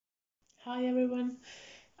Hi everyone,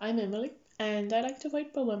 I'm Emily and I like to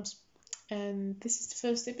write poems. And this is the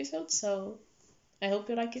first episode, so I hope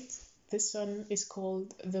you like it. This one is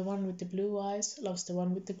called The One with the Blue Eyes Loves the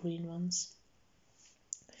One with the Green Ones.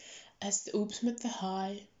 As the oops met the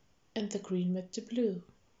high and the green met the blue,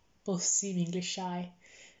 both seemingly shy,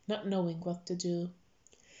 not knowing what to do,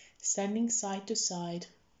 standing side to side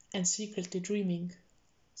and secretly dreaming,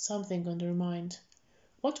 something on their mind.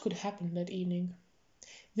 What could happen that evening?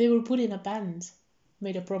 They were put in a band,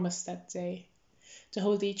 made a promise that day to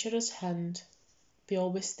hold each other's hand, be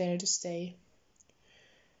always there to stay.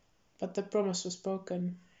 But the promise was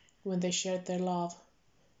broken when they shared their love.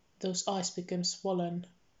 Those eyes became swollen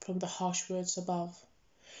from the harsh words above.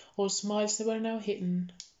 All smiles they were now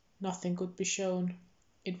hidden, nothing could be shown.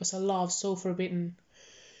 It was a love so forbidden.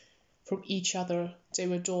 From each other they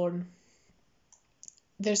were torn.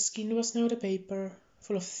 Their skin was now the paper,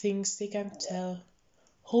 full of things they can't tell,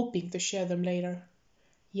 hoping to share them later.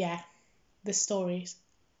 Yeah, the stories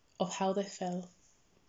of how they fell.